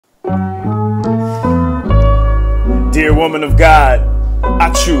Dear woman of God,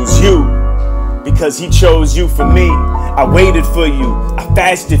 I choose you because he chose you for me. I waited for you, I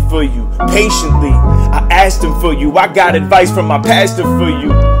fasted for you, patiently I asked him for you. I got advice from my pastor for you.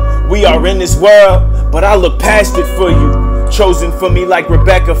 We are in this world, but I look past it for you. Chosen for me like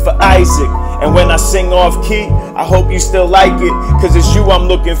Rebecca for Isaac. And when I sing off key, I hope you still like it, cause it's you I'm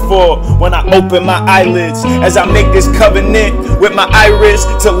looking for when I open my eyelids. As I make this covenant with my iris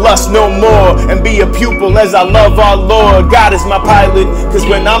to lust no more and be a pupil as I love our Lord. God is my pilot, cause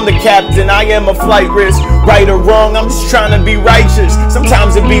when I'm the captain, I am a flight risk. Right or wrong, I'm just trying to be righteous.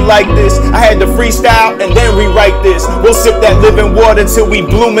 Sometimes it be like this, I had to freestyle and then rewrite this. We'll sip that living water till we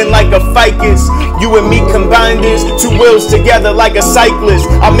blooming like a ficus. You and me combined this, two wheels together like a cyclist.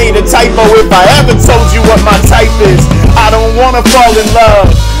 I made a typo if I ever told you what my type is. I don't wanna fall in love,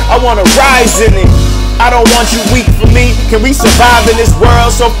 I wanna rise in it. I don't want you weak for me. Can we survive in this world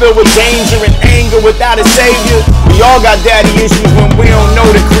so filled with danger and anger without a savior? We all got daddy issues when we don't know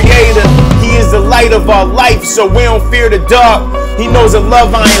the creator. He is the light of our life, so we don't fear the dark. He knows a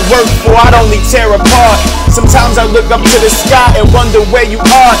love I ain't worked for, I'd only tear apart. Sometimes I look up to the sky and wonder where you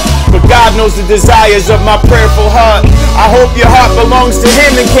are, but God knows the desires of my prayerful heart. I hope your heart belongs to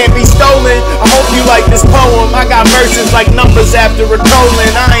him and can't be stolen. I hope you like this poem. I got verses like numbers after a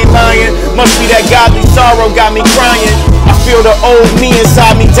colon. I ain't lying, must be that godly sorrow got me crying. I feel the old me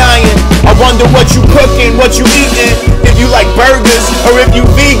inside me dying. I wonder what you cooking, what you eating. If you like burgers or if you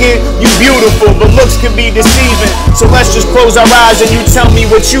vegan. You beautiful, but looks can be deceiving. So let's just close our eyes and you tell me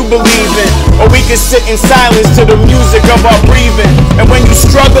what you believe in. Or we can sit in silence to the music of our breathing. And when you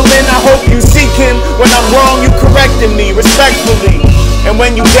struggling, I hope you seek him. When I'm wrong, you correcting me respectfully. And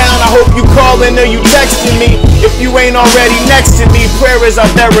when you down, I hope you calling or you texting me. If you ain't already next to me, prayer is our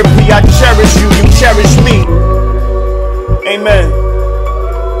therapy. I cherish you, you cherish me. Amen.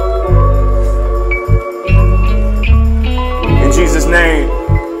 In Jesus' name,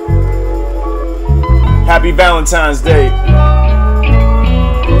 happy Valentine's Day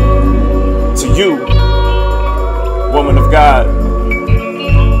to you, woman of God.